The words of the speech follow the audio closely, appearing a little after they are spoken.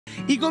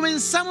Y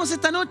comenzamos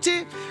esta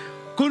noche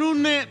con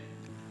un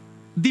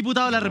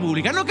diputado de la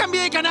República. No cambie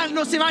de canal,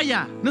 no se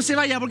vaya,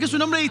 porque es un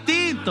nombre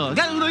distinto.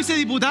 Claro, uno dice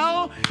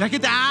diputado, la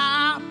gente,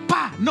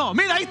 no,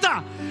 mira, ahí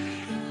está.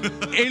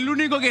 El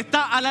único que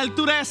está a la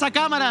altura de esa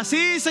cámara.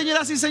 Sí,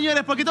 señoras y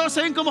señores, porque todos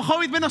se ven como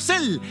Hobbit menos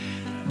él.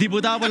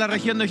 Diputado por la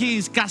región de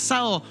O'Higgins,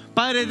 casado,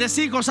 padre de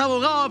 5 hijos,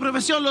 abogado de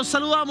profesión. Los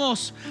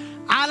saludamos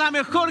a la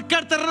mejor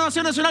carta de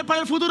Renovación Nacional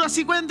para el futuro.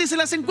 Así cuéntense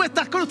las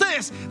encuestas con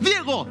ustedes,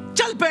 Diego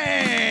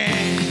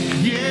Schalper.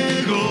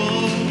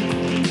 Diego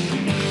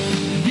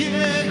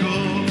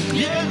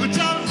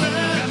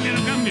Schalper.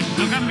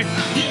 No cambie.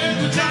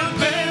 Diego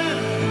Schalper.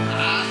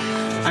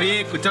 ¿Habías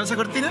escuchado esa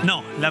cortina?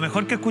 No, la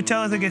mejor que he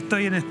escuchado desde que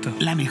estoy en esto.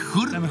 ¿La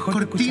mejor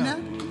cortina?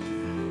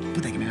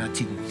 Puta que me veo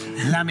chico.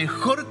 La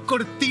mejor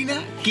cortina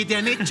que te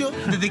han hecho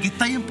desde que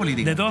estás en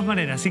política. De todas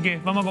maneras, así que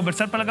vamos a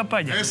conversar para la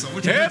campaña. Eso,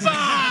 muchas gracias.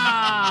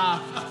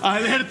 ¡Epa!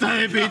 ¡Alerta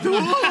de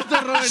pituto,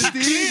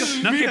 Robertito!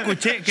 No,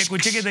 que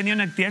escuché que tenía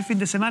una actividad el fin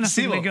de semana,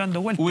 así me quedo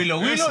dando vueltas.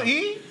 Willow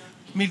y...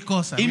 Mil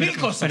cosas. Y mil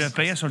cosas. ¿Pero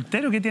despedida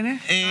soltero qué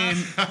tienes?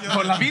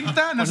 Por la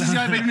pinta, no sé si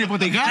va a pedir un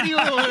hipotecario.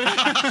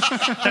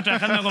 ¿Estás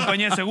trabajando en una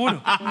compañía de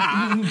seguro?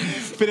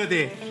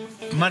 Espérate,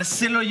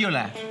 Marcelo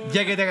Yola,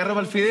 ya que te agarró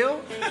para el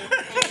fideo,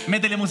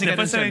 métele música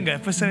Después atención.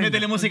 después se venga.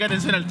 Métele música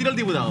atención al tiro al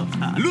diputado.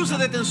 Luces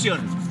de tensión.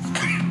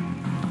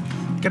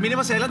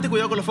 Caminemos hacia adelante,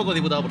 cuidado con los focos,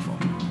 diputado, por favor.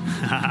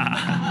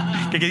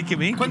 ¿Qué querés que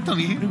me diga? ¿Cuánto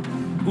mide?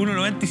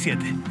 1,97.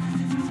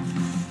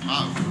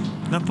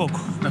 No es poco,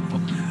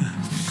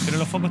 pero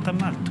los focos están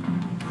más altos.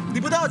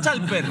 Diputado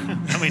Schalper.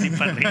 No me ni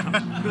para arriba.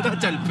 Diputado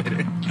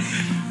Schalper.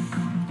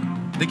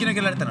 ¿De quién hay que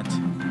hablar esta noche?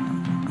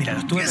 Mira, lo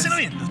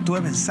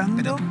estuve pensando.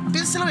 Pero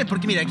piénselo bien,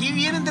 porque mira, aquí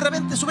vienen de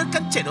repente súper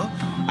cancheros.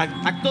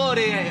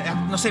 Actores,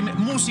 no sé,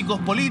 músicos,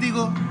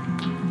 políticos.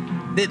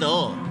 De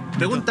todo.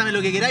 Pregúntame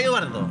lo que queráis,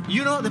 Eduardo. Y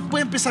uno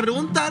después empieza a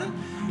preguntar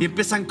y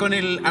empiezan con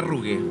el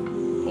arrugue.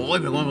 Uy,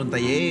 pero ¿cómo me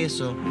preguntáis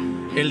eso?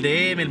 El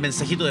DM, el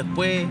mensajito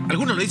después.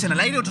 Algunos lo dicen al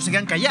aire, otros se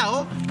quedan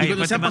callados. Y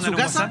cuando se van para su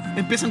casa,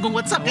 empiezan con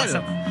WhatsApp.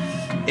 Claro.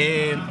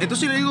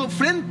 Entonces yo le digo,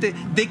 frente,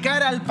 de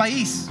cara al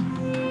país.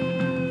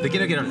 ¿De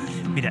quién no quiero hablar?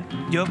 Mira,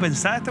 yo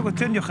pensaba esta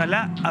cuestión y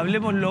ojalá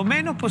hablemos lo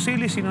menos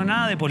posible y si no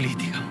nada de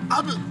política.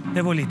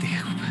 De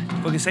política, compadre.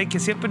 Porque sabéis que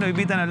siempre nos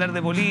invitan a hablar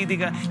de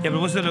política y a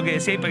propósito de lo que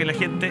decíais, para que la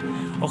gente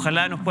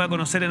ojalá nos pueda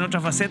conocer en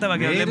otra faceta para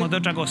que hablemos de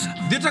otra cosa.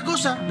 ¿De otra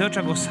cosa? De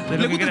otra cosa.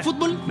 ¿Le gusta el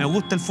fútbol? Me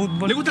gusta el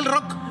fútbol. ¿Le gusta el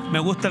rock? Me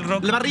gusta el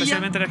rock, ¿La parrilla?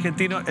 especialmente el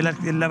argentino,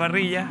 en la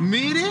parrilla.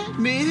 Mire,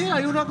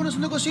 ahí uno va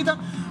conociendo cositas.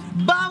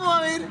 Vamos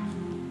a ver.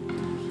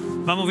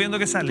 Vamos viendo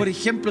qué sale. Por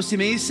ejemplo, si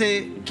me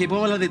dice que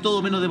puedo hablar de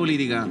todo menos de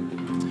política,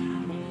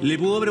 ¿le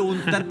puedo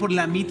preguntar por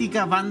la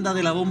mítica banda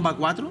de la Bomba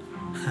 4?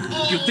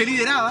 Que usted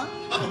lideraba.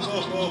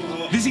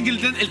 Dicen que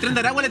el tren de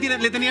Aragua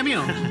le tenía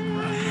miedo.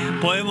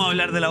 Podemos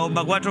hablar de la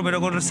Bomba 4, pero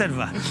con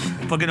reserva.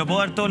 Porque no puedo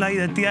dar todas las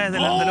identidades de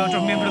los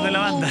otros miembros de la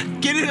banda.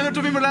 ¿Quién era el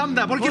otro miembro de la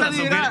banda? ¿Por qué la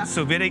lideraba?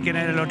 Supierais quién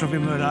era el otro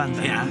miembro de la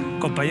banda. Ya.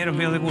 Compañeros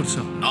míos de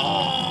curso.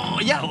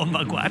 Ya. La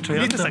Bomba 4. ¿De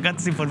dónde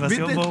sacaste esa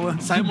información, boba?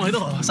 Sabemos de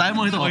todo,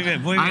 sabemos de todo. Muy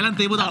bien, muy bien.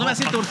 Adelante, diputado. Tome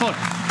asiento, por favor.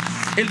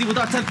 El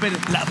diputado Schalper.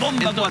 La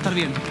Bomba todo va a estar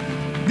bien.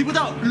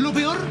 Diputado, lo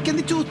peor que han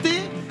dicho de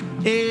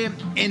usted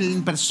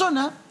en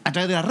persona, a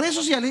través de las redes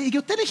sociales, y que a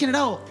usted le ha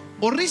generado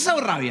o risa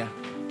o rabia.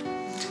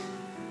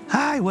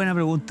 Ay, buena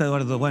pregunta,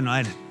 Eduardo. Bueno, a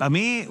ver, a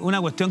mí una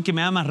cuestión que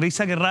me da más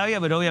risa que rabia,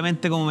 pero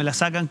obviamente como me la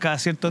sacan cada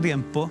cierto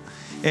tiempo,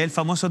 es el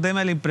famoso tema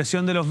de la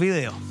impresión de los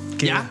videos.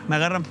 Que ¿Ya? me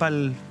agarran para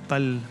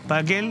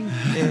aquel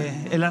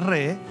en las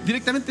redes.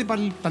 Directamente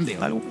para el pandeo.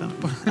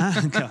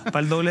 Para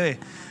el W.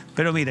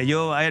 Pero mira,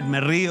 yo, a ver,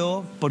 me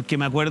río porque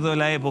me acuerdo de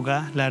la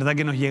época. La verdad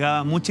que nos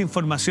llegaba mucha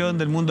información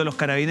del mundo de los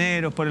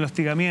carabineros por el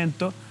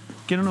hostigamiento.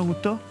 ¿Qué no nos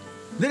gustó?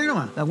 Dele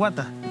nomás. La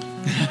guata.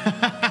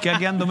 Queda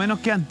quedando menos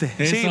que antes.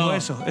 Eso. Sí,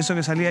 pues eso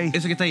que salía ahí.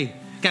 Eso que está ahí.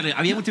 Claro,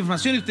 había mucha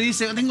información y usted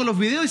dice, tengo los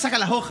videos y saca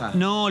las hojas.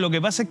 No, lo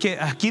que pasa es que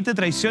aquí te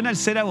traiciona el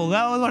ser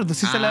abogado, Eduardo.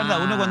 Sí, esa es la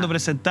verdad. Uno cuando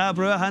presentaba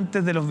pruebas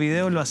antes de los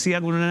videos lo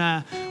hacía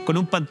con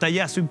un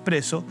pantallazo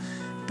impreso.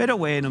 Pero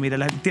bueno, mira,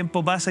 el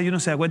tiempo pasa y uno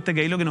se da cuenta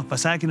que ahí lo que nos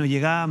pasaba es que nos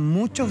llegaban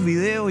muchos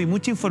videos y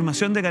mucha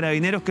información de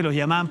carabineros que los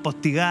llamaban para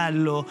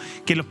hostigarlos,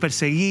 que los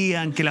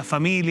perseguían, que las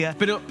familias.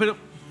 Pero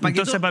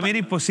entonces para mí era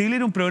imposible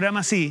ir a un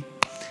programa así,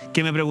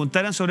 que me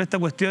preguntaran sobre esta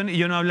cuestión y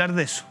yo no hablar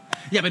de eso.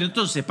 Ya, pero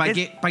entonces, para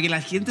que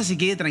la gente se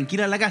quede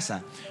tranquila en la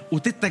casa,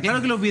 usted está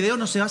claro que los videos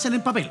no se basan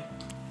en papel.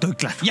 Estoy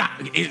claro. Ya.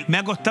 Me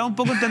ha costado un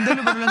poco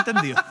entenderlo, pero lo he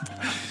entendido.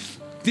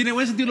 Tiene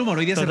buen sentido el humor,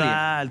 hoy día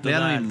Total.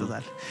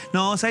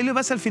 No, ¿sabes lo que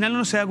pasa? Al final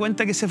uno se da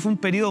cuenta que ese fue un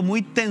periodo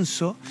muy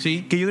tenso,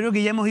 sí, que yo creo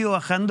que ya hemos ido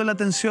bajando la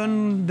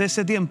tensión de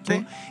ese tiempo.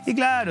 Sí. Y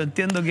claro,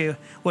 entiendo que,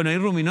 bueno, ahí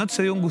Ruminot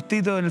se dio un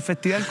gustito en el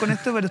festival con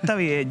esto, pero está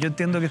bien, yo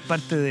entiendo que es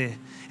parte de.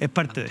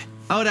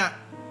 Ahora,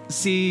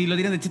 si lo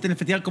tiran de chiste en el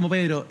festival como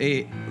Pedro,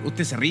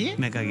 ¿usted se ríe?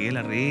 Me cagué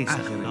la risa.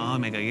 No,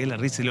 me cagué la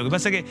risa. Y lo que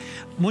pasa es que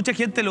mucha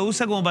gente lo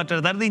usa como para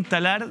tratar de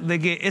instalar de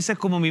que esa es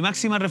como mi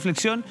máxima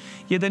reflexión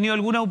y he tenido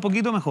algunas un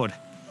poquito mejores.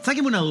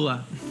 Sáqueme una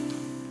duda.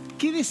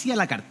 ¿Qué decía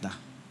la carta?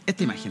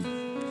 Esta imagen.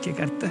 ¿Qué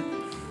carta?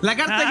 La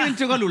carta que le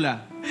entregó a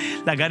Lula.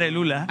 La cara de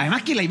Lula.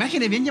 Además que la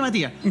imagen es bien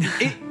llamativa.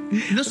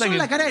 No solo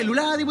la cara de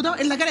Lula, diputado,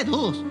 es la cara de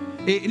todos.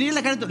 Mira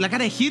la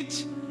cara de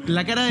Hirsch,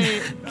 la cara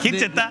de...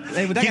 Hitch está.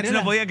 la diputada Hitch Carrera.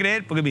 no podía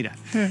creer, porque mira,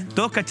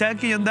 todos cachaban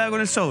que yo andaba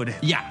con el sobre.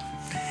 Ya.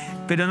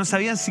 Pero no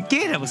sabían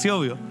siquiera, pues sí,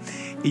 obvio.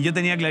 Y yo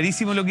tenía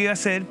clarísimo lo que iba a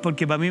hacer,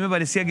 porque para mí me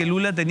parecía que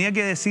Lula tenía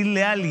que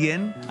decirle a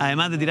alguien,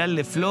 además de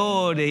tirarle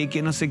flores y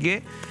que no sé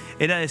qué,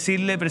 era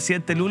decirle,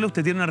 presidente Lula,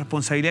 usted tiene una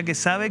responsabilidad que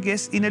sabe que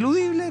es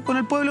ineludible con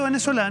el pueblo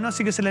venezolano,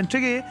 así que se la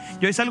entregué.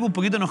 Yo ahí salgo un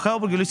poquito enojado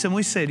porque lo hice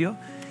muy serio.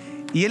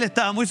 Y él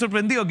estaba muy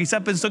sorprendido,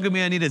 quizás pensó que me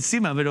iban a ir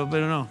encima, pero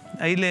no.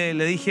 Ahí le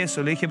dije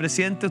eso, le dije,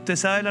 presidente, usted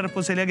sabe la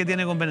responsabilidad que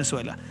tiene con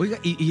Venezuela. Oiga,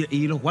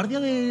 ¿y los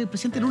guardias del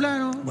presidente Lula,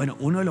 no? Bueno,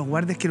 uno de los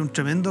guardias, que era un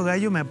tremendo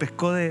gallo, me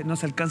pescó no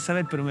se alcanza a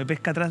ver, pero me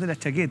pesca atrás de la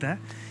chaqueta.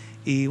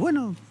 Y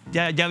bueno,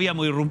 ya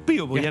habíamos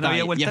irrumpido, porque ya no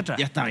había vuelta atrás.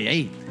 Ya estaba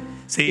ahí.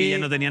 Sí, ya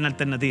no tenían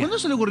alternativa. ¿Cuándo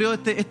se le ocurrió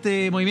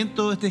este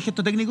movimiento, este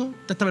gesto técnico,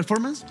 esta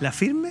performance? La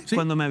firme, ¿Sí?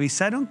 Cuando me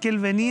avisaron que él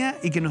venía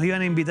y que nos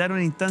iban a invitar a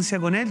una instancia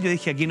con él, yo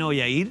dije, aquí no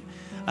voy a ir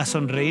a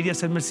sonreír y a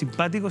hacerme el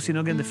simpático,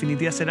 sino que en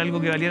definitiva hacer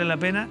algo que valiera la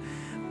pena.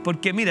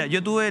 Porque mira,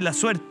 yo tuve la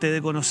suerte de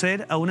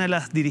conocer a una de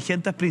las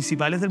dirigentes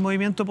principales del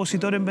movimiento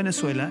opositor en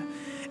Venezuela.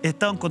 He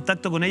estado en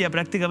contacto con ella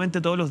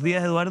prácticamente todos los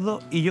días,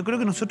 Eduardo, y yo creo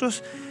que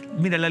nosotros,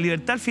 mira, la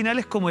libertad al final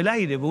es como el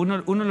aire,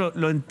 uno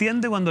lo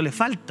entiende cuando le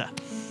falta.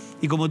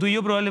 Y como tú y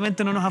yo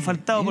probablemente no nos ha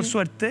faltado, por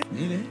suerte,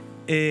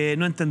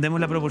 no entendemos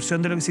la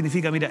proporción de lo que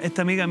significa. Mira,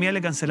 esta amiga mía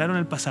le cancelaron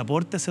el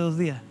pasaporte hace 2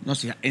 días. No,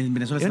 sí, en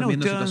Venezuela Es están una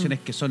viendo cuestión- situaciones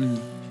que son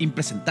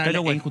impresentables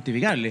Pero bueno. e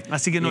injustificables.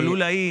 Así que no,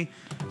 Lula ahí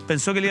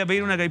pensó que le iba a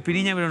pedir una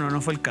caipiriña, pero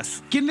no fue el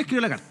caso. ¿Quién le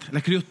escribió la carta? ¿La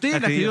escribió usted? La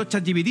 ¿La escribió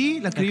escribió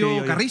ChatGPT? ¿La escribió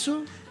escribió yo.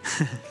 Carrizo?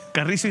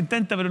 Carrizo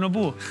intenta, pero no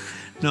pudo.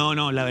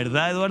 No, la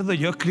verdad, Eduardo,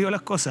 yo escribo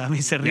las cosas. A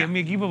mí se ríe Ya. en mi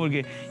equipo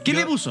porque... ¿Qué yo-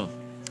 le puso?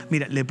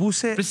 Mira, le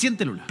puse...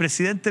 Presidente Lula.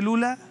 Presidente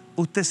Lula,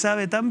 usted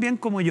sabe tan bien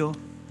como yo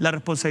la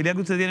responsabilidad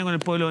que usted tiene con el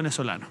pueblo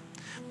venezolano.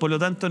 Por lo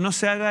tanto, no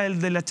se haga el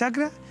de la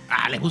chacra.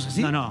 Le puso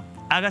así. No.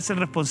 Hágase el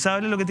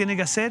responsable de lo que tiene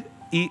que hacer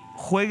y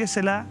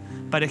juéguesela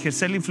para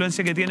ejercer la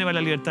influencia que tiene para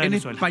la libertad de ¿En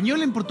Venezuela.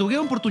 español, en portugués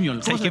o en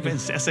portuñol? Sí, ¿Cómo que se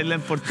pensé hacerla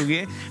en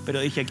portugués, pero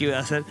dije aquí voy a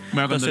hacer.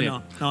 Me Entonces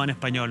abandoné. no, en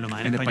español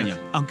nomás. En español.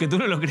 Aunque tú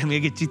no lo creas, mira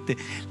qué chiste.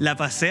 La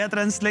pasé a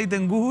Translate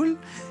en Google.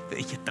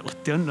 Dije, esta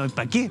cuestión, no,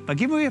 ¿para qué? ¿Para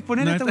qué me voy a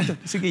exponer a esta cuestión?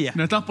 Así que ya.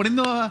 Nos estamos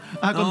poniendo a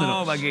Condoró.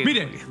 No, ¿para qué?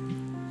 Mire. ¿Para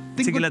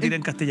qué? Así que la tiré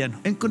en castellano.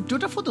 Encontré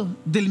otra foto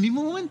del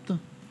mismo momento.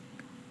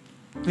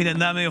 Mira,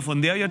 andaba medio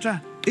fondeado yo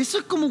atrás. Eso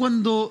es como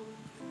cuando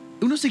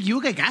uno se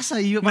equivoca de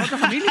casa y va a otra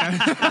familia.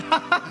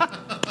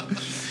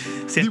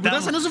 Sí, Diputado,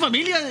 estábamos, esa no es su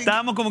familia.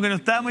 estábamos como que no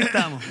estábamos y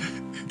estábamos.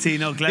 Sí,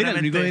 no, ¿Era claramente.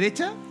 el único de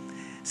derecha?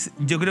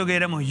 Yo creo que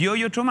éramos yo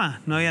y otro más.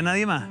 No había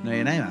nadie más. No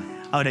había nadie más.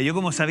 Ahora, yo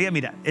como sabía,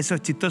 mira, eso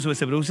es chistoso, que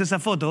se produce esa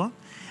foto,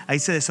 ahí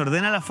se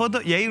desordena la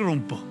foto y ahí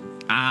irrumpo.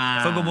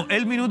 Fue como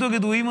el minuto que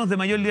tuvimos de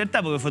mayor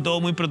libertad, porque fue todo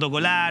muy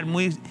protocolar,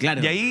 muy...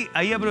 Claro. Y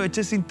ahí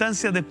aproveché esa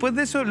instancia. Después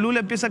de eso, Lula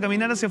empieza a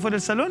caminar hacia afuera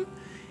del salón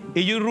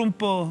y yo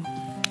irrumpo.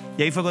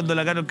 Y ahí fue cuando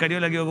la Carol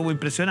Cariola quedó como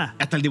impresionada.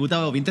 Hasta el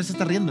diputado Pinter se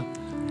está riendo.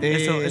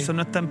 Eso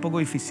no es tan poco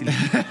difícil.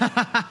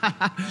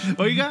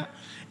 Oiga,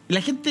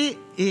 la gente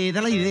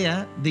da la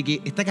idea de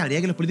que está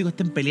cabreada que los políticos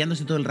estén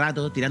peleándose todo el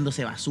rato,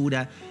 tirándose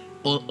basura,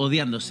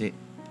 odiándose.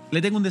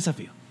 Le tengo un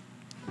desafío.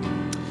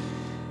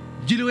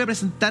 Yo le voy a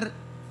presentar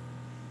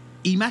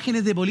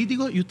imágenes de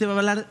políticos y usted va a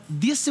hablar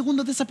 10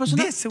 segundos de esas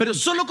personas, 10 segundos. pero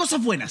solo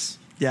cosas buenas.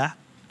 Ya.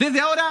 Desde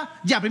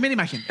ahora, ya, primera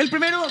imagen. El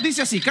primero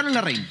dice así, Carlos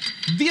Larraín.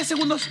 10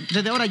 segundos,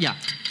 desde ahora ya.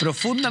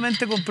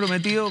 Profundamente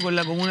comprometido con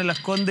la comuna de Las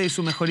Condes y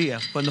su mejoría.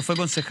 Cuando fue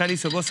concejal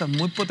hizo cosas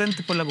muy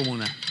potentes por la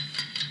comuna.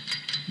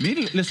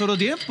 Mire, le sobró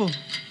tiempo.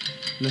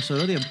 Le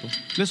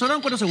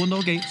sobraron 4 segundos,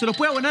 ok. Se los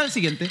puede abonar al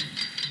siguiente.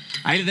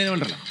 Ahí le tenemos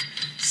el reloj.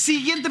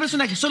 Siguiente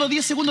personaje, solo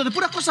 10 segundos de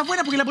puras cosas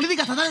buenas porque la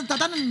política está tan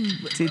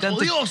Sí, tanto,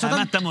 odiosa. además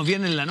tan... estamos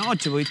bien en la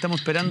noche porque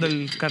estamos esperando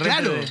el carrera.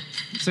 Claro,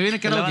 se viene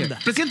el de la karaoke. banda.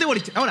 Presidente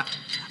Boric, ahora.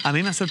 A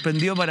mí me ha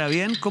sorprendido para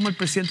bien cómo el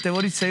presidente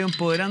Boric se ha ido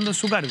empoderando en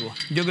su cargo.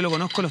 Yo que lo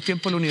conozco los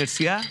tiempos de la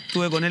universidad,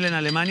 estuve con él en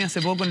Alemania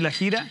hace poco en la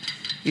gira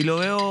y lo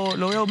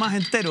veo más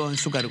entero en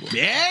su cargo.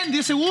 Bien,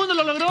 10 segundos,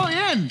 lo logró,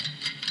 bien.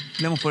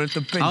 Le hemos por el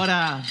empeño.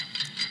 Ahora,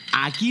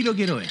 aquí lo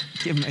quiero ver.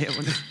 ¿Quién me vaya a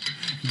poner?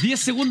 10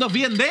 segundos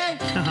bien de...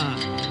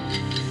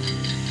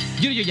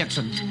 Giorgio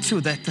Jackson.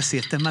 Chuta, esta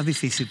es más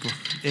difícil. Po.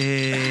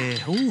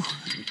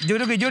 Yo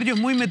creo que Giorgio es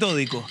muy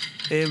metódico.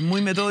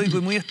 Muy metódico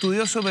y muy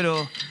estudioso,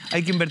 pero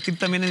hay que invertir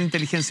también en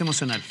inteligencia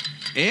emocional.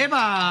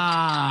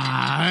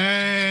 ¡Epa!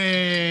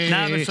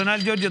 Nada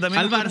personal, Giorgio,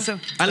 también.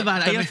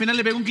 Alvar, ahí al final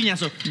le pegó un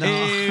quiñazo. No.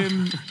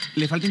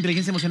 ¿Le falta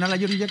inteligencia emocional a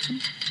Giorgio Jackson?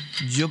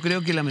 Yo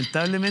creo que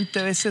lamentablemente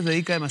a veces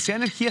dedica demasiada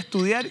energía a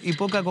estudiar y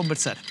poca a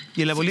conversar.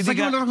 Y en la política,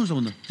 Saquémoslo rojo un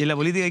segundo. y en la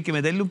política hay que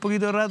meterle un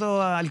poquito de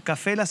rato al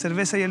café, la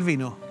cerveza y el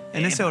vino.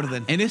 En ese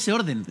orden. En ese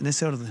orden. En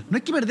ese orden. No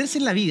hay que perderse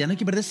en la vida, no hay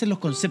que perderse en los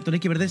conceptos, no hay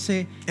que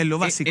perderse... En lo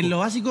básico. En lo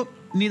básico,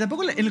 ni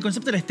tampoco en el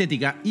concepto de la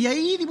estética. Y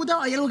ahí,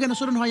 diputado, hay algo que a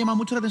nosotros nos ha llamado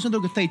mucho la atención de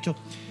lo que usted ha dicho.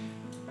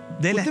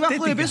 De la Usted bajó de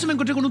estética. peso y me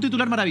encontré con un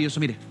titular maravilloso,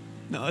 mire.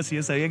 No, sí,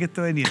 yo sabía que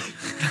esto venía.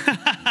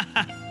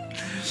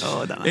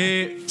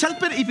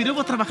 Schalper y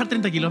piropos trabajar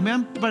 30 kilos. ¿Me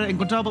han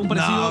encontrado un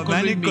parecido No, con me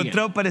han Luis Miguel?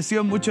 encontrado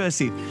parecido mucho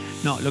decir.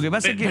 No, lo que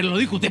pasa es que... Pero lo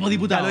dijo usted,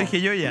 diputado. Lo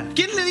dije yo ya.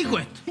 ¿Quién le dijo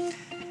esto?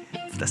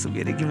 Puta,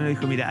 supiera que me lo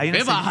dijo. Mira, hay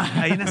 ¡Epa!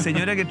 hay una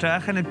señora que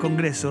trabaja en el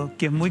Congreso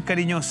que es muy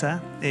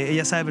cariñosa.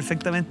 Ella sabe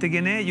perfectamente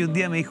quién es. Y un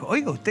día me dijo,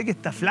 oiga, usted que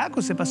está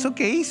flaco, ¿se pasó?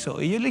 ¿Qué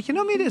hizo? Y yo le dije,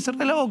 no, mire,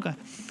 cerré la boca.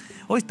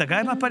 Hoy está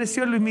cada vez más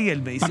parecido a Luis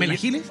Miguel, me dice. ¿Pamela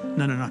Giles?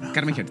 No.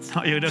 Carmen Hertz.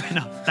 No, yo creo que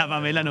no. La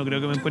Pamela no creo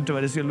que me encuentre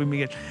parecido a Luis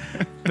Miguel.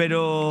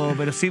 Pero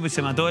sí, pues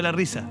se mató de la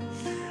risa.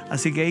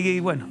 Así que ahí,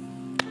 bueno.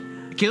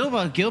 Quedó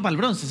para el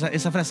bronce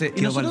esa frase.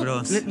 Quedó pa'l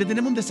bronce. Le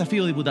tenemos un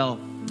desafío, diputado.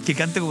 Que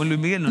cante como Luis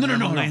Miguel,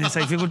 No. hay esa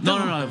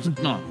dificultad.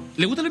 No.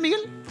 ¿Le gusta Luis Miguel?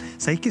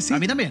 ¿Sabéis que sí? A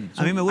mí también.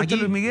 A mí me gusta Aquí,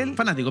 Luis Miguel.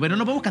 Fanático, pero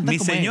no podemos cantar Mi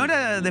como él.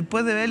 señora,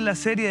 después de ver la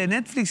serie de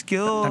Netflix,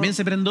 quedó... También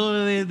se prendó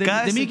de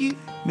Mickey.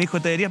 Me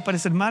dijo, ¿te deberías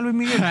parecer mal, Luis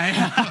Miguel?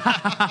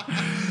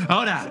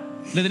 Ahora,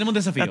 le tenemos un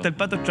desafío. Hasta el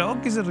pato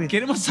Estrabón que se ríe.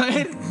 Queremos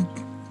saber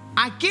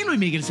a qué Luis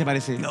Miguel se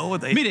parece. No,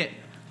 bota ahí. Mire,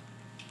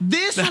 de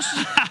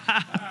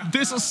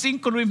esos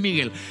 5 Luis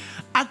Miguel,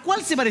 ¿a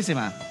cuál se parece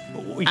más?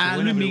 Uy, qué ¿A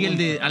buena Luis Miguel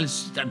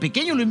pregunta. al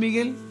pequeño Luis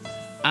Miguel?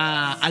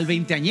 ¿Al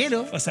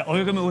veinteañero? O sea,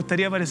 obvio que me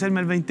gustaría parecerme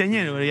al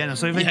veinteañero, pero ya no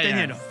soy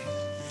veinteañero.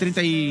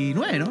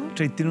 39, ¿no?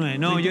 39.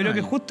 No, 39. yo creo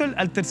que justo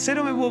al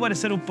tercero me puedo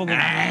parecer un poco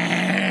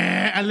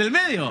más. ¿Al del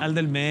medio? Al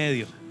del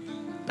medio.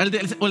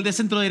 ¿O el de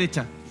centro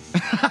derecha?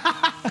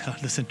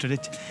 Al de centro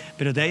derecha.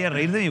 Pero te vayas a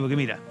reír de mí porque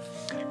mira,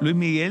 Luis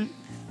Miguel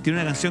tiene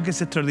una canción que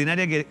es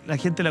extraordinaria que la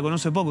gente la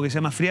conoce poco, que se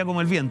llama Fría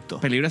como el viento.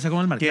 Peligrosa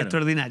como el mar, Que es claro.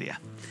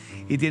 extraordinaria.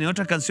 Y tiene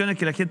otras canciones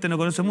que la gente no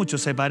conoce mucho,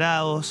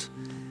 Separados.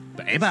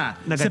 ¡Epa!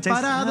 ¿La cachai?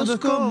 Separados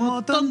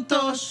como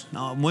tontos.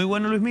 No, muy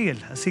bueno Luis Miguel.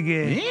 Así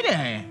que...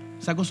 Mire,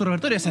 sacó su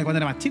repertorio, ¿sabe cuando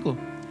era más chico?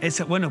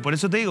 Bueno, por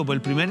eso te digo, pues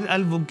el primer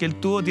álbum que él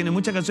tuvo tiene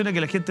muchas canciones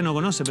que la gente no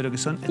conoce, pero que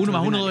son 1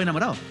 más 1, 2 extraordinarias.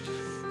 enamorados.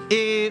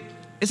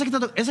 Esa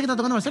que está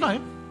tocando Marcelo, ¿eh?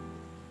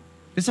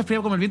 Esa es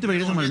Fría como el viento y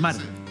peligrosa como el mar.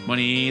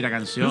 Bonita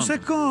canción. Luces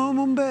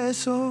como un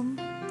beso,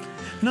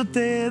 no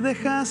te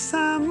dejas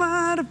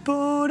amar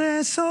por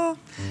eso.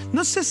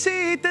 No sé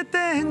si te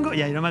tengo...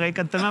 Ya, y no me hagáis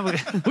cantar más porque...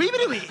 Oye,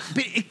 pero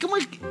es como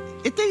el...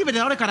 Este es el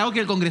veredador de karaoke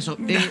del Congreso.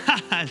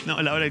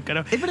 No, la hora del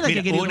karaoke. ¿Es verdad que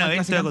Mira, quería una una vez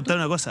clase te voy a de contar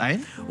canto? una cosa. A ver.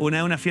 Una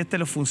vez una fiesta de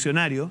los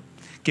funcionarios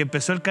que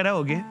empezó el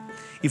karaoke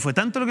y fue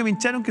tanto lo que me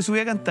hincharon que subí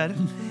a cantar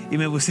y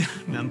me pusieron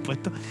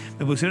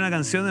una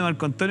canción de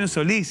Marco Antonio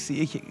Solís y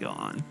dije,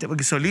 "Conte",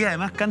 porque Solís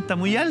además canta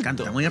muy alto.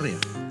 Canta muy arriba.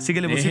 Así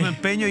que le pusimos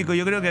empeño y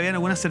yo creo que habían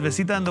algunas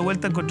cervecitas dando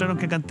vuelta, encontraron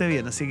que canté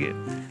bien. Así que,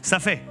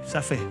 zafé.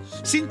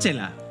 Sin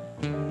chela.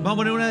 Vamos a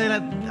poner una de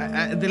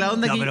la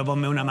onda No, aquí. pero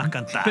ponme una más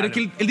cantada. Pero es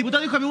que el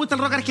diputado dijo, a mí me gusta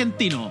el rock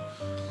argentino.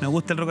 Me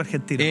gusta el rock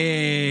argentino.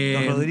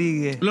 Los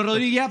Rodríguez. Los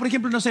Rodríguez, por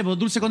ejemplo, no sé, pues,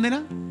 Dulce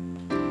Condena.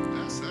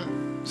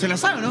 Se la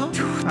sabe, ¿no?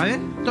 A ver,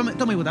 tome,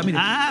 diputado, mire.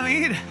 Ah,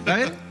 mira. A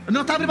ver,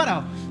 no estaba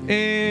preparado.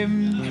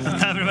 No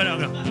estaba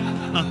preparado,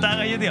 no estaba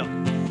galleteado.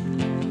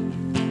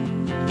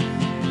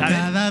 Dale.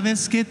 Cada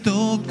vez que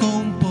toco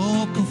un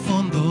poco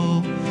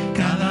fondo,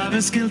 cada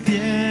vez que el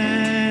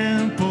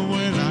tiempo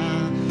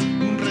vuela,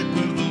 un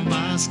recuerdo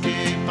más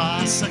que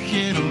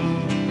pasajero,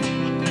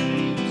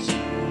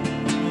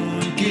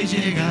 que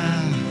llega,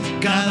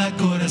 cada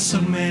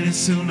corazón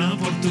merece una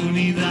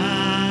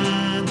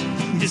oportunidad.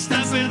 Y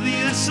está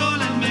perdida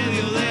sola en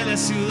medio de la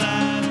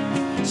ciudad.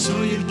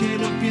 Soy el que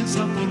lo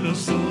piensa por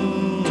los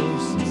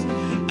dos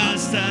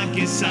hasta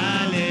que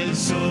sale el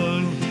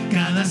sol.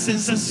 Cada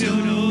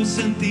sensación o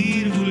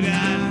sentir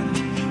vulgar,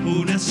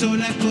 una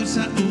sola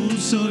cosa, un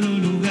solo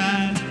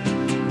lugar,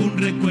 un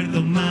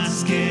recuerdo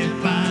más que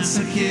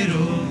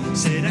pasajero.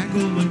 Será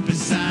como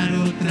empezar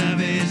otra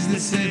vez de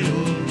cero.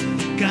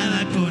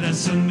 Cada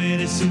corazón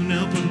merece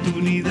una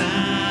oportunidad.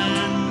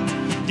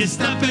 Y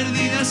está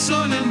perdida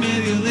sola en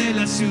medio de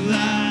la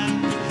ciudad.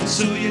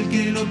 Soy el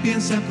que lo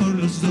piensa por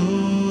los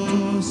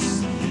dos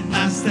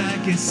hasta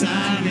que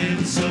sale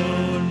el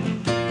sol.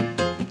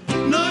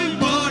 No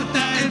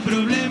importa el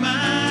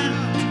problema,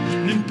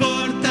 no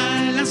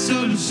importa la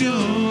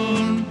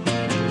solución.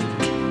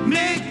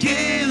 Me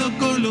quedo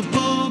con lo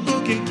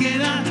poco que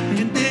queda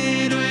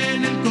entero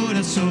en el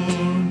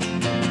corazón.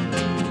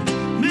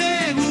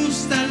 Me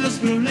gustan los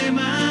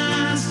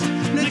problemas,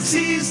 no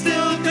existe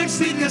otra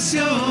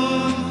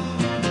explicación.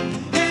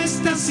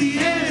 Esta sí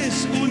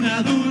es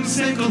una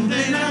dulce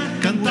condena,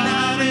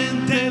 cantar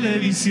en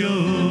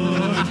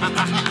televisión.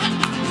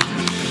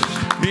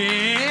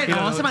 Bien,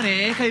 ¿cómo se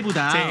maneja,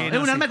 diputado? Sí, Es no,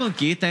 un sí. arma de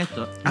conquista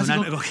esto. Un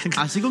arma de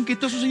conquista. ¿Así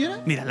conquistó a su señora?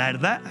 Mira, la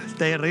verdad,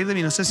 te vas a reír de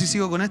mí. No sé si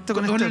sigo con esto,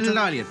 con Con esto. el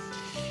Lavalier.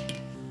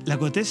 La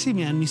Coté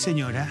Simián, mi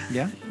señora,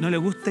 ¿Ya? no le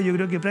gusta, yo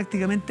creo que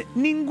prácticamente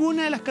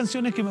ninguna de las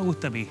canciones que me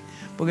gusta a mí.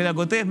 Porque la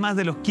Coté es más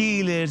de los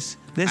Killers,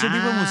 de ese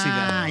tipo de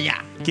música. Ah,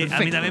 ya. Que a mí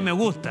Perfecto. también me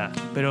gusta,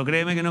 pero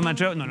créeme que no me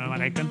atrevo. No, van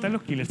a cantar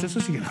los Killers,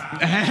 eso sí que no.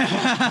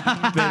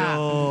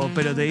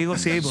 pero te digo,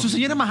 sí, po, Su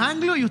señora es más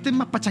anglo y usted es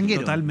más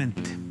pachanguero.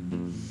 totalmente.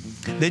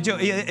 De hecho,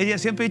 ella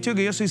siempre ha dicho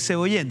que yo soy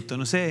cebollento.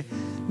 No sé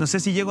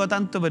si llego a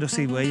tanto, pero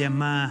sí, pues ella es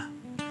más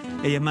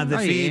de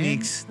Está bien.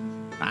 Phoenix.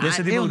 De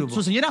ese tipo de grupo.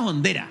 Su señora es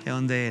hondera. Es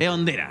hondera. Es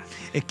hondera.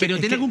 Es que- Pero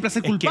es tiene que- algún placer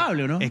es que-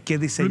 culpable, ¿o no? Es que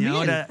es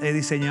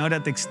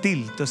diseñadora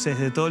textil. Entonces,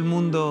 de todo el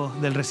mundo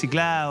del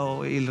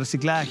reciclado y el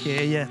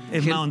reciclaje, ella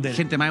es más hondera.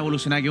 Gente más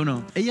evolucionada que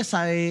uno. Ella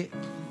sabe...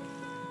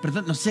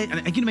 Perdón, no sé,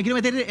 aquí no me quiero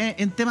meter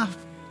en temas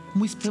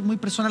muy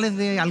personales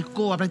de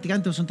alcoba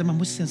prácticamente, porque son temas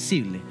muy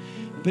sensibles.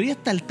 Pero ella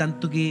está al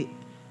tanto que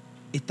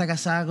está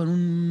casada con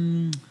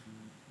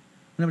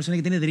una persona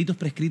que tiene delitos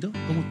prescritos,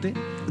 como usted.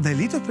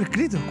 ¿Delitos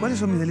prescritos? ¿Cuáles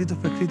son mis delitos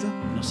prescritos?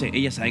 No sé,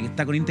 ella sabe que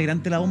está con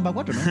integrante de la bomba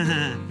 4, ¿no?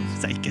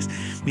 ¿Sabes qué?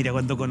 Mira,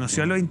 cuando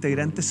conoció a los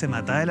integrantes se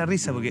mataba de la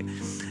risa, porque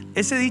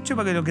ese dicho,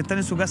 para que los que están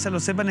en su casa lo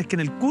sepan, es que en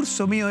el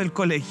curso mío del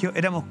colegio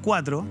éramos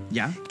 4,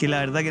 Ya. que la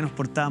verdad que nos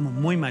portábamos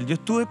muy mal. Yo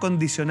estuve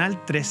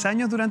condicional 3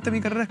 años durante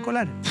mi carrera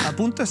escolar, a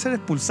punto de ser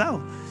expulsado.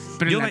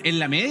 ¿Pero Yo en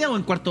la media o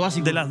en cuarto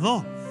básico? De las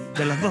dos.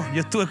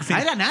 Yo estuve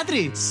Ah, era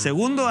Natri.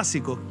 segundo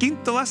básico,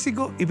 quinto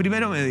básico y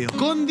primero medio.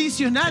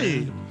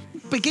 Condicional.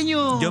 Un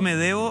pequeño...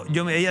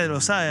 Ella lo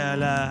sabe,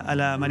 a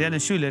la Mariana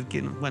Schuller,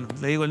 que, bueno,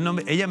 le digo el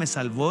nombre, ella me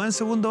salvó en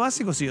segundo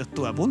básico, si yo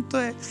estuve a punto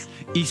de...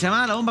 Y se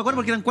llamaba la bomba 4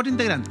 porque eran 4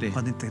 integrantes.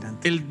 ¿Cuántos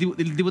integrantes? El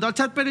diputado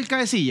Schalper, el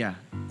cabecilla.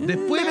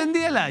 Después...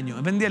 Dependía el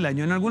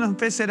año. En algunas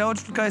veces era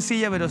otro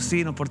cabecilla, pero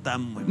sí nos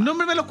portábamos muy mal.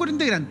 Nómbrame los 4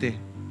 integrantes.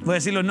 Voy a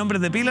decir los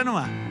nombres de pila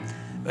nomás.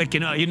 Es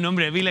que no, hay un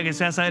nombre de pila que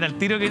se va a saber al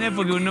tiro quién es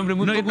porque es un nombre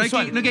muy poco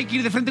usual. No hay que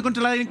ir de frente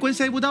contra la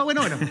delincuencia, diputado.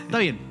 Bueno, está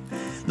bien.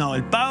 No,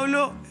 el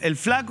Pablo, el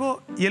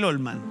Flaco y el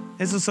Olman.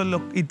 Esos son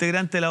los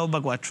integrantes de la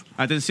bomba 4.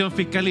 Atención,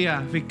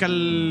 fiscalía,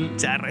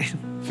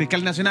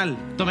 fiscal nacional,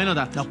 tome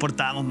nota. Nos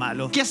portábamos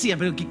malos. ¿Qué hacía?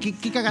 ¿Pero qué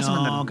cagas se No,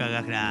 mandaron?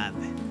 cagas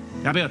grandes.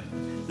 La peor.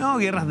 No,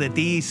 guerras de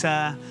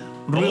tiza.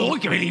 ¡Uy,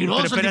 qué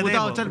peligroso el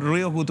diputado!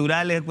 Ruidos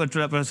guturales, cuando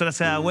la profesora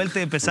se da vuelta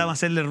y empezamos a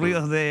hacerle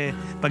ruidos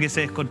para que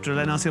se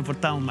descontrolara, no, si nos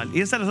portábamos mal.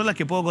 Y esas son las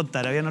que puedo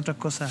contar, habían otras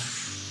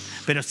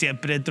cosas, pero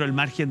siempre dentro del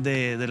margen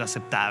de lo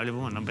aceptable.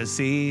 Bueno, pues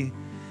sí.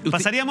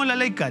 Pasaríamos la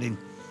ley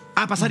Karen.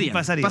 Ah,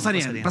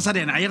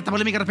 pasarían. Hay harta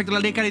polémica respecto a la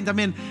ley Karen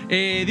también.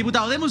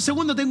 Diputado, deme un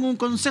segundo, tengo un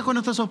consejo a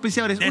nuestros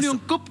auspiciadores. Eso. Unión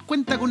Cop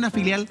cuenta con una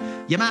filial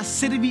llamada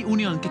Servi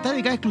Unión, que está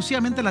dedicada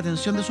exclusivamente a la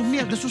atención de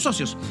sus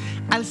socios.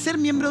 Al ser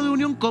miembro de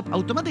Unión Cop,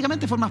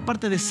 automáticamente formas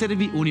parte de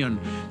Servi Unión.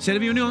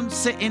 Servi Unión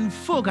se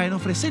enfoca en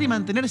ofrecer y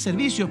mantener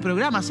servicios,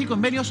 programas y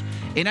convenios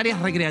en áreas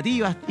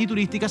recreativas y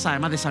turísticas,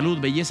 además de salud,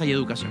 belleza y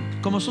educación.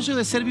 Como socio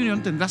de Servi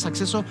Unión tendrás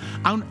acceso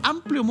a un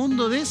amplio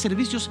mundo de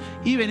servicios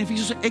y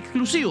beneficios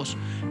exclusivos.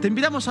 Te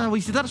invitamos a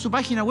visitar su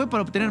página web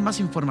para obtener más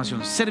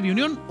información. Servi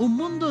Unión, un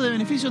mundo de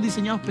beneficios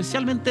diseñado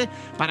especialmente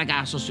para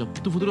cada socio.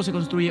 Tu futuro se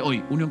construye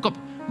hoy. Unión Cop,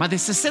 más de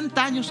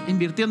 60 años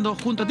invirtiendo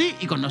junto a ti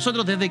y con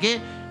nosotros desde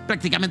que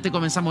prácticamente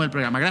comenzamos el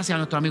programa. Gracias a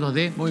nuestros amigos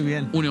de Muy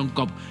bien. Unión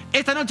Cop.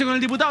 Esta noche con el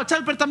diputado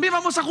Schalper también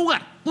vamos a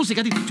jugar.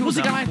 Música, Tito.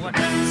 Música, maestro.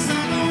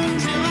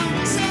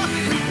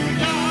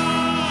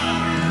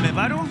 ¿Me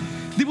paro?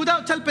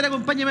 Diputado Schalper,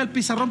 acompáñame al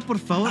pizarrón, por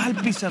favor. Al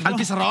pizarrón. Al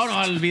pizarrón o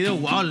al video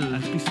wall.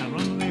 Al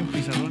pizarrón, no hay un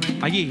pizarrón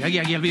ahí. Aquí,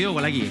 al video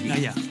wall, aquí.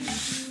 Allá.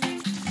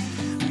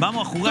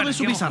 Vamos a jugar. Tome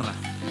su pizarra.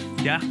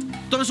 Ya,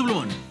 Tome su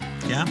plumón.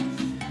 ya.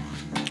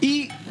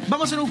 Y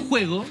vamos a hacer un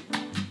juego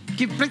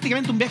que es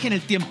prácticamente un viaje en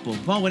el tiempo.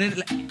 Vamos a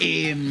poner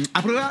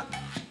a prueba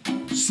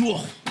su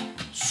ojo,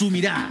 su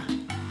mirada.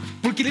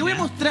 Porque le voy a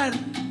mostrar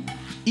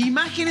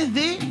imágenes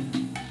de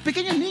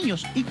pequeños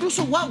niños,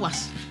 incluso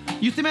guaguas.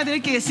 Y usted me va a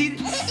tener que decir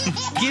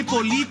qué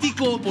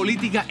político o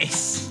política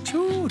es.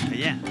 Chuta,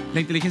 ya. La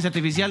inteligencia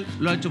artificial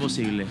lo ha hecho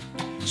posible.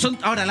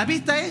 Ahora, la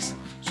pista es,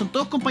 son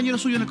todos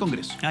compañeros suyos en el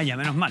Congreso. Ah, ya,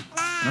 menos mal.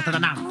 No está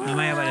tan nada. No me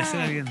vaya a aparecer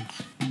alguien.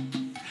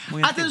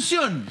 Muy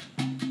 ¡Atención!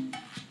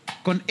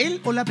 ¿Con él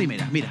o la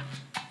primera? Mira.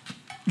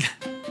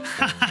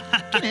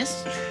 ¿Quién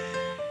es?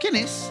 ¿Quién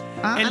es?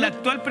 El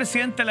actual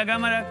presidente de la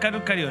Cámara,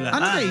 Carlos Cariola.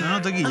 Anote ahí.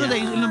 Anoto aquí, Anote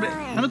ahí ya. el nombre.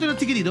 Anote los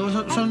chiquititos,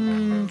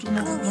 son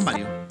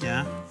varios.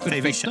 Ya.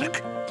 Perfecto.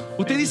 Shark.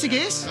 ¿Usted dice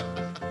que es?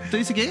 ¿Usted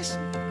dice que es?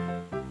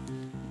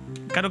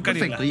 Carlos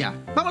Cariola. Perfecto, ya.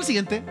 Vamos al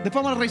siguiente. Después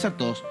vamos a revisar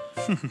todos.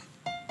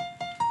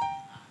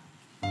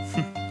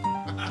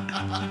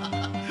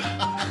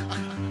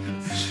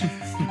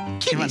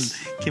 ¿Quién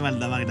es? Qué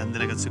maldad más grande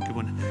la canción que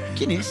pone.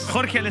 ¿Quién es?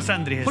 Jorge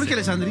Alessandri. es Jorge ese.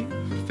 Alessandri.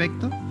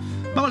 Perfecto.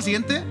 Vamos al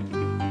siguiente.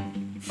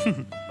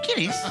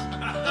 ¿Quién es?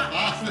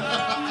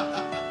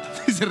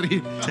 Se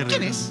ríe. Se ríe.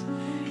 ¿Quién es?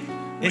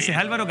 Ese es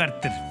Álvaro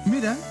Carter.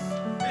 Mira.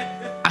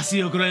 Ha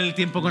sido cruel el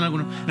tiempo con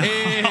algunos.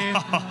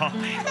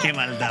 Qué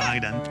maldad más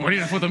grande. Morir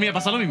una foto mía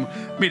pasa lo mismo.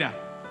 Mira.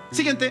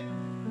 Siguiente.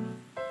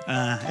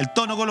 Ah, el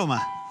Tono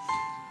Coloma.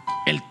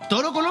 ¿El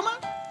Toro Coloma?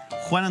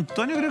 Juan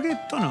Antonio creo que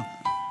es Tono.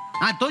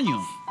 Ah, Toño.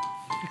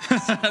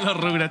 Los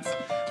Rugrats.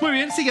 Muy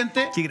bien,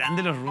 siguiente. Qué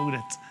grande los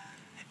Rugrats.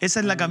 Esa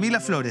es la Camila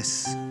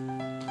Flores.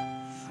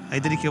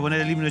 Ahí tenéis que poner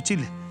el himno de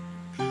Chile.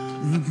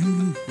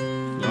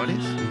 Flores.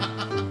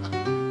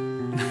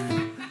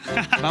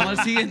 Vamos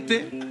al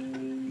siguiente.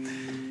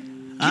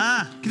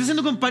 Ah, ¿Qué está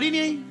haciendo con Parini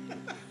ahí?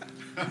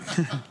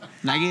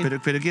 Nadie.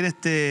 pero ¿quién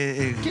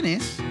 ¿Quién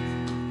es?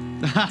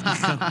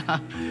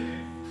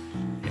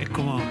 es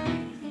como...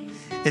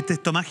 Este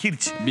es Tomás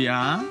Hirsch.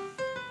 Ya.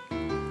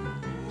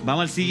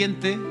 Vamos al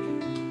siguiente.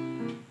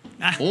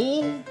 Ah.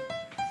 Oh.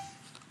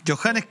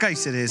 Johannes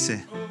Kaiser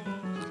ese.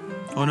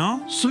 ¿O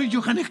no? Soy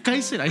Johannes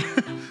Kaiser.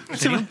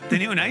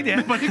 Tenía un aire,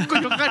 Me ¿eh? parezco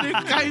Johannes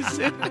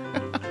Kaiser.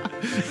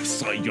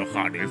 Soy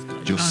Johannes.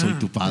 Yo soy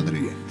tu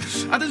padre.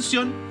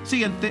 Atención,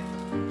 siguiente.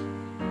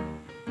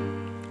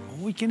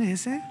 Uy, ¿quién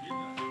es ese?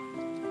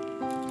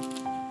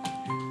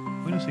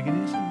 Bueno, no sé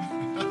quién es ese.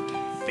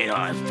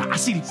 Pero es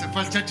fácil. Se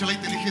fue al chancho la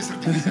inteligencia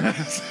artificial.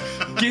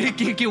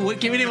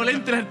 Qué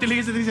benevolente la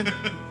inteligencia artificial.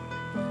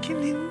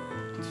 ¿Quién es?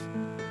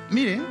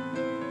 Mire.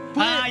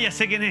 Ah, ya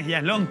sé quién es.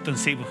 Ya, Longton,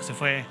 sí, pues se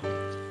fue.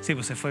 Sí,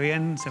 pues se fue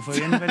bien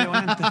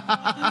benevolente.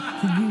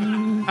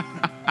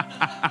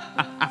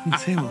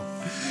 Sí,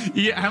 pues.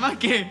 Y además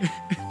que...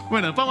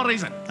 Bueno, vamos a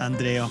revisar.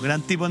 Andreo,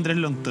 gran tipo Andrés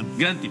Longton.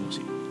 Gran tipo,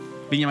 sí.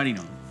 Viña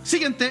Marino.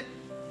 Siguiente.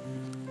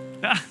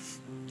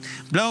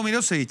 Vlado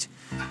Mirosevic.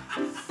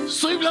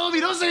 Soy Vlado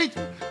Mirosevic.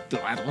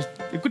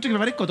 Escucha que me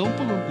parezco todo un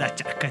poco. La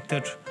chasca este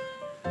otro.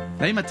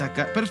 La misma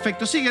chasca.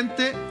 Perfecto.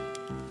 Siguiente.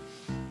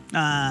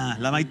 Ah,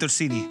 la May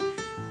Torsini.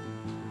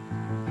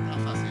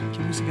 ¿Qué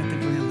música estás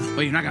poniendo?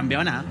 Oye, no ha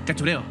cambiado nada.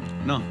 Cachureo.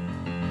 No.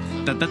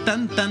 Tan, tan,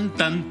 tan, tan,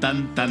 tan,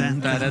 tan,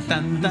 tan, tan,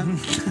 tan, tan.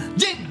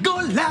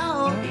 Llegó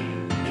la...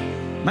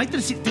 May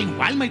Torsini. Está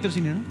igual May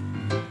Torsini, ¿no?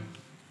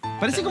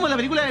 Parece como la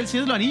película del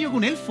Señor de los Anillos con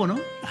un elfo, ¿no?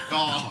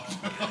 No.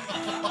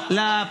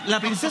 La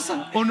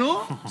princesa, ¿o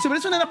no? Se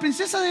parece a una de las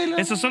princesas de la...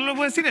 Eso solo lo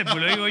puede decir él, pues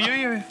lo digo yo.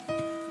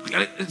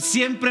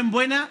 Siempre en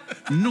buena,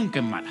 nunca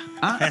en mala.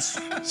 ¿Ah? Eso.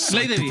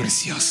 Ley de vida.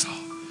 Precioso.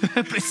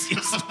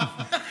 Precioso.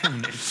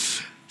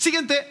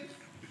 Siguiente.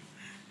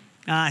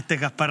 Ah, este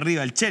es Gaspar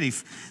Riva, el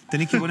sheriff.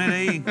 Tenéis que poner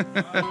ahí.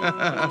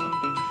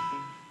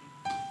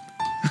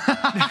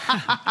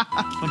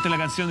 Ponte la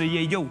canción de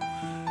J. Joe.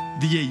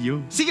 DJ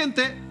Yo.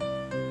 Siguiente.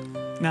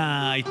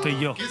 Ah, ahí estoy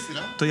yo. ¿Qué será?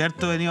 Estoy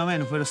harto venido a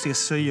menos, pero sí,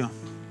 ese soy yo.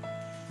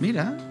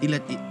 Mira, y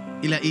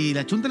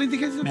la chunta de la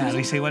inteligencia Me da artificial?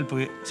 risa igual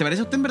porque ¿Se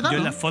parece a usted en verdad? yo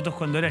en no? las fotos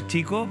cuando era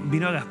chico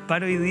vino a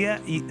Gaspar hoy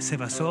día y se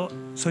pasó.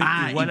 Soy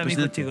igual a mi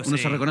hijo chico. Uno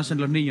Sí. se reconoce en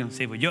los niños.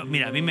 Sí, pues yo,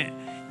 mira,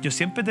 yo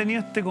siempre he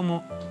tenido este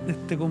como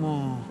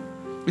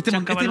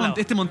chanca para el lado.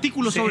 Este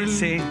montículo Sí, sobre el...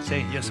 sí,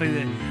 yo soy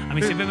de... A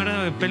mí siempre me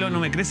da que el pelo no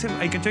me crece.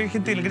 Hay gente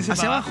que le crece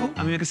 ¿Hacia para abajo?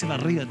 A mí me crece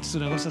para arriba. Es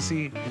una cosa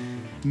así...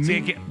 Sí,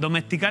 hay que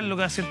domesticarlo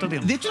cada cierto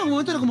tiempo. De hecho, en algún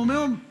momento era como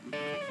medio...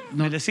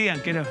 Me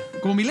decían que era...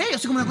 Como Milei,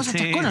 así como una cosa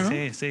chascona, ¿no?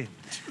 Sí.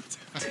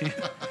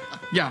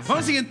 Ya, vamos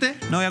al siguiente.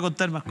 No voy a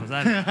contar más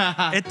cosas.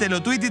 Dale. Este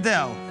lo tuit y te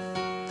hago.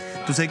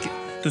 Tú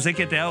sabes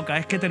que te hago cada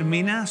vez que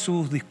termina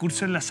sus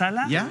discursos en la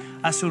sala, ¿Ya?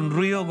 hace un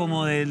ruido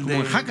como del...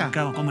 ¿Como el jaca?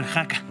 Claro, como el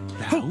jaca.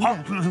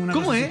 Una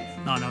 ¿Cómo cosa es? así.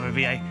 No, me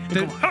pilla ahí. Es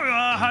Te- como...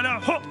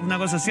 Una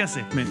cosa así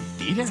hace.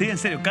 Mentira. Sí, en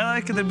serio. Cada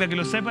vez que termina, que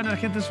lo sepan la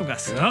gente en su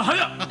casa.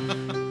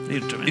 Hay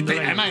un tremendo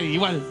gallo. Además,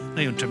 igual.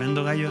 Hay un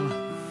tremendo gallo además.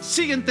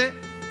 Siguiente.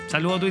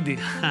 Saludos, Twitty.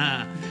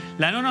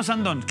 La nona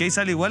Osandón, que ahí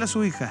sale igual a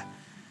su hija.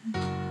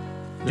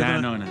 Yo La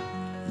creo- nona.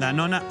 La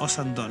nona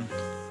Osandón.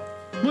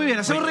 Muy bien,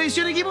 ¿hacemos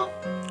revisión, equipo?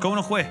 ¿Cómo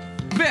no fue?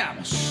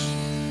 Veamos.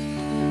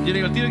 Yo le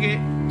digo al tiro que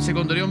se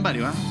condoreó en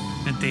varios, ¿ah?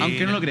 Mentira.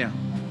 Aunque no lo crea.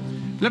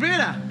 La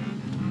primera.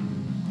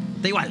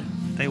 Da igual.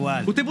 Está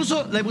igual. Usted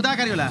puso la diputada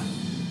Cariola,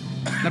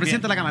 la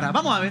presidenta de la Cámara.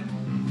 Vamos a ver.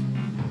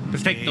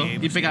 Perfecto, Sí,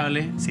 pues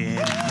impecable. Sí,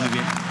 Muy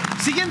bien.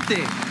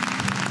 Siguiente.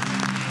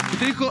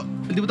 Usted dijo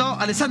el diputado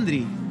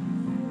Alessandri.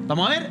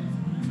 Vamos a ver.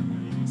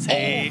 sí.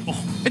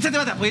 Échate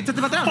para atrás. ¿Puedes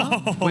echarte para atrás,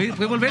 no? ¿Puedes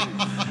volver?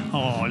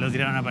 Oh, lo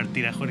tiraron a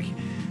partir a Jorge.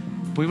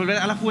 ¿Puedes volver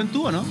a la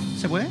juventud o no?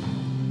 ¿Se puede?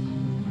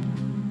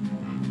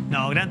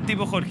 No, gran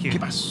tipo Jorge. ¿Qué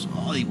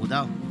pasó,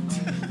 diputado?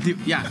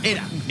 Ya,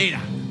 era.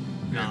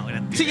 No,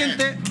 gran tipo.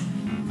 Siguiente.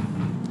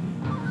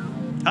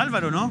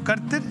 Álvaro, ¿no?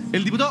 Carter.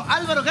 El diputado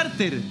Álvaro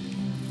Carter.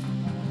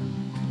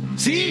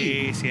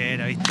 Sí. Sí,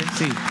 era, ¿viste?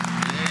 Sí.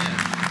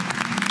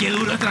 Qué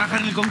duro es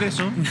trabajar en el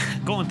Congreso.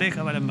 ¿Cómo te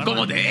deja para embarrar?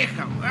 ¿Cómo te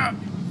deja? weón?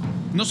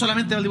 No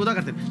solamente al diputado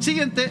Carter.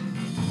 Siguiente.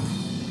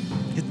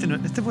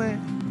 Este fue...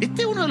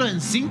 Este es uno de los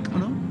NSYNC, ¿o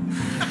no?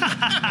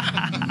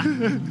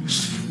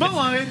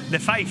 Vamos a ver. The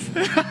Five.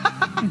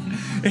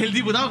 El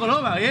diputado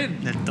Coloma,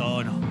 bien. Del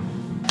tono.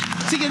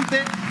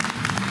 Siguiente.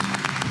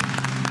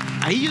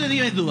 Ahí yo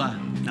tenía mis dudas.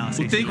 No,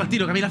 sí, Usted sí. dijo al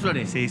tiro, Camila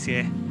Flores. Sí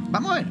es.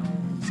 Vamos a ver.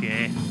 Sí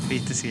es.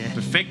 ¿Viste? Sí es.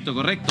 Perfecto,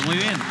 correcto, muy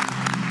bien.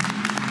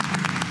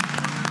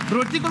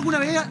 Robertico, ¿alguna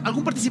vez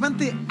algún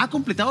participante ha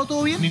completado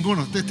todo bien?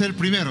 Ninguno. Este es el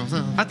primero. O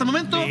sea, Hasta el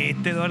momento,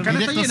 ¿Viste, Eduardo? Canasta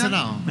directo al llena.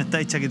 Senado. ¿Me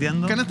estáis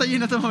chaqueteando? canasta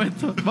llena hasta el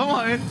momento. Vamos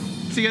a ver.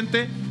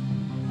 Siguiente.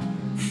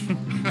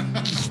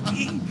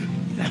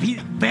 La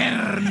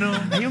Perno.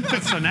 Hay un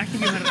personaje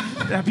que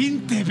me... La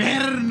Pinte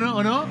Perno,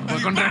 ¿o no?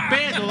 O con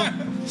respeto.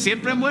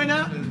 Siempre en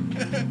buena.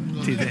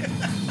 Sí,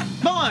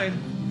 Vamos a ver.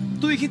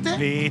 ¿Tú dijiste?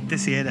 ¿Viste?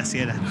 Sí era.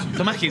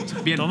 Tomás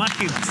Hirsch. Bien. Tomás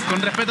Hirsch.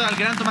 Con respeto al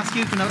gran Tomás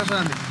Hirsch, un abrazo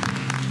grande.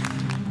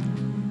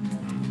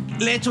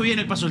 Le he hecho bien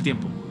el paso del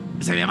tiempo.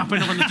 Se veía más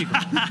pena cuando chico.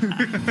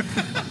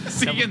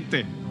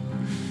 Siguiente.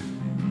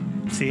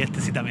 Sí,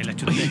 este sí también la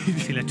chuté.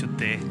 Sí la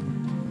chuté.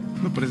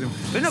 Nos parecemos.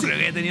 Pero no creo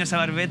que haya tenido esa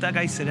barbeta,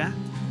 Kaiser, ¿ah?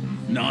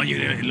 No, yo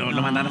creo que lo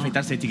mandaron a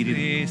afeitarse de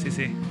chiquitito.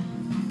 Sí.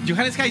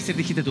 Johannes Kaiser,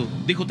 dijiste tú.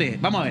 Dijo usted.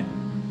 Vamos a ver.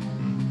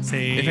 Sí.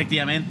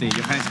 Efectivamente,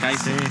 Johannes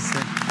Kaiser.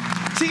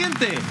 Sí.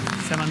 Siguiente.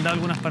 Se ha mandado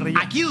algunas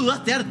parrillas. Aquí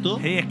dudaste harto.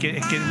 Es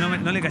que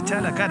no le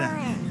cachaba la cara.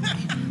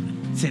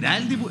 ¿Será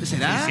el diputado?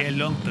 ¿Será Sí, es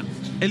Longton.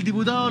 el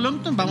diputado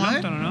Longton? Vamos a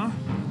ver. ¿Longton o no?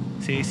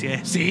 Sí es.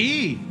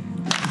 Sí.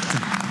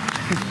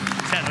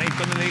 Se va a reír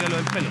cuando le diga lo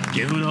del pelo.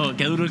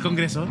 Qué duro el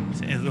Congreso.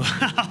 Sí, es duro.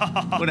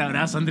 Un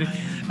abrazo, Andrés,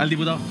 al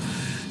diputado.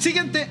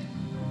 Siguiente.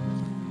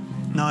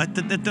 No,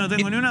 este no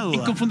tengo ni una duda.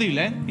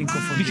 Inconfundible, ¿eh?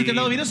 Inconfundible. Dijiste el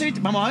lado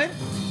Mirosevic. Vamos a ver.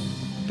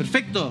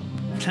 Perfecto.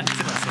 Se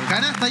pasó.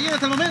 Canasta llena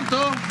hasta el momento.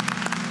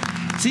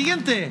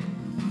 Siguiente.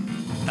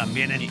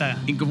 También está.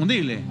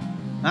 Inconfundible.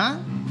 ¿Ah?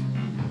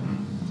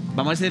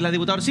 Vamos a ver si es la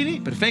diputada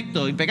Orsini.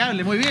 Perfecto,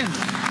 impecable, muy bien.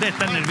 Debe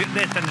estar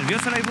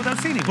nerviosa la diputada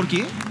Orsini. ¿Por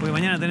qué? Porque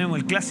mañana tenemos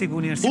el clásico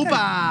universitario.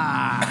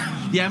 ¡Upa!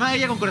 Y además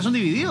ella con corazón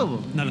dividido,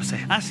 po. No lo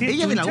sé. Ah, sí.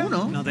 Ella es de la ¿Chucha?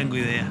 1. No tengo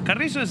idea.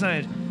 Carrizo de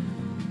saber.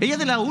 Ella es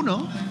de la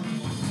 1.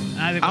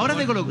 Ah, Ahora es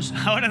de Colo-Colo.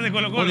 Ahora es de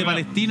Colo-Colo. O de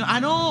Palestino. Ah,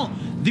 no.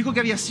 Dijo que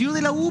había sido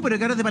de la U, pero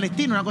que ahora es de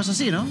Palestino, una cosa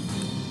así, ¿no?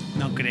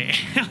 No creo.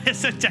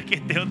 Eso es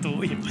chaqueteo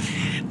tuyo.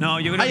 No,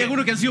 yo creo Hay que...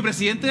 algunos que han sido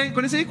presidentes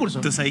con ese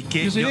discurso. ¿Tú sabes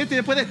qué? Yo soy de este y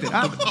después de este.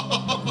 Ah.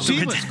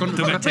 Sí, pues, con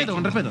respeto,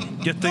 con respeto.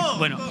 Yo estoy...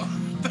 Bueno,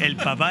 el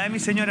papá de mi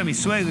señora, mi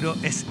suegro,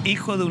 es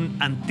hijo de un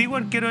antiguo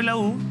arquero de la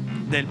U,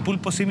 del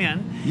Pulpo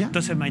Simián. ¿Ya?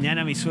 Entonces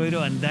mañana mi suegro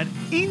va a andar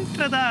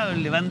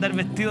intratable, va a andar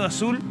vestido de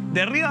azul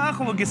de arriba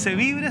abajo porque se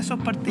vibra esos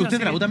partidos. ¿Usted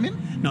de la U también?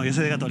 No, yo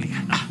soy de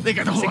Católica. Ah, de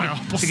Católica.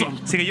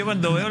 Así que yo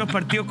cuando veo los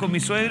partidos con mi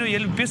suegro y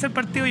él empieza el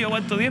partido, yo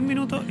aguanto 10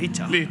 minutos y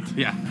chao. Listo,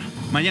 ya.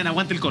 Mañana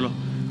aguante el colo.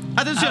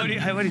 Atención.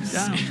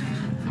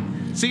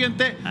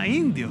 Siguiente. A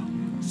indio.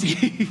 Sí.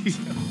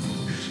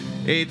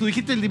 Tú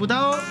dijiste el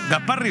diputado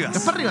Gaspar Rivas.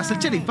 Gaspar Rivas, el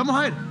sheriff. Vamos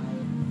a ver.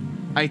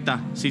 Ahí está.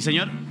 Sí,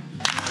 señor.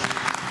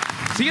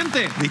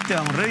 Siguiente. ¿Viste?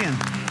 Vamos re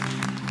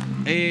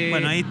bien.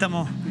 Bueno, ahí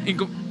estamos.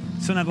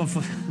 Es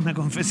una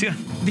confesión.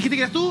 Dijiste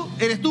que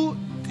eres tú.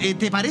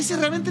 ¿Te parece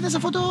realmente en esa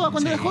foto a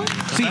cuando eras joven?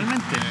 Sí.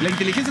 Totalmente. La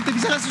inteligencia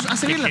artificial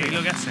hace bien la Es pega.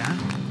 lo que hace, ¿ah?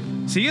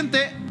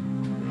 Siguiente.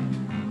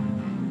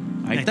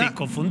 Ahí Este está. es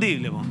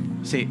inconfundible, po.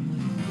 Sí.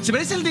 Se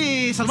parece al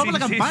de Salvar por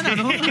la Sí, Campana, sí.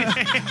 ¿no?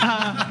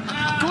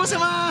 ¿Cómo se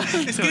llama?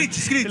 Screech.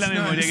 Es la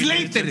memoria que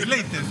Slater.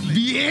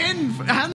 Bien.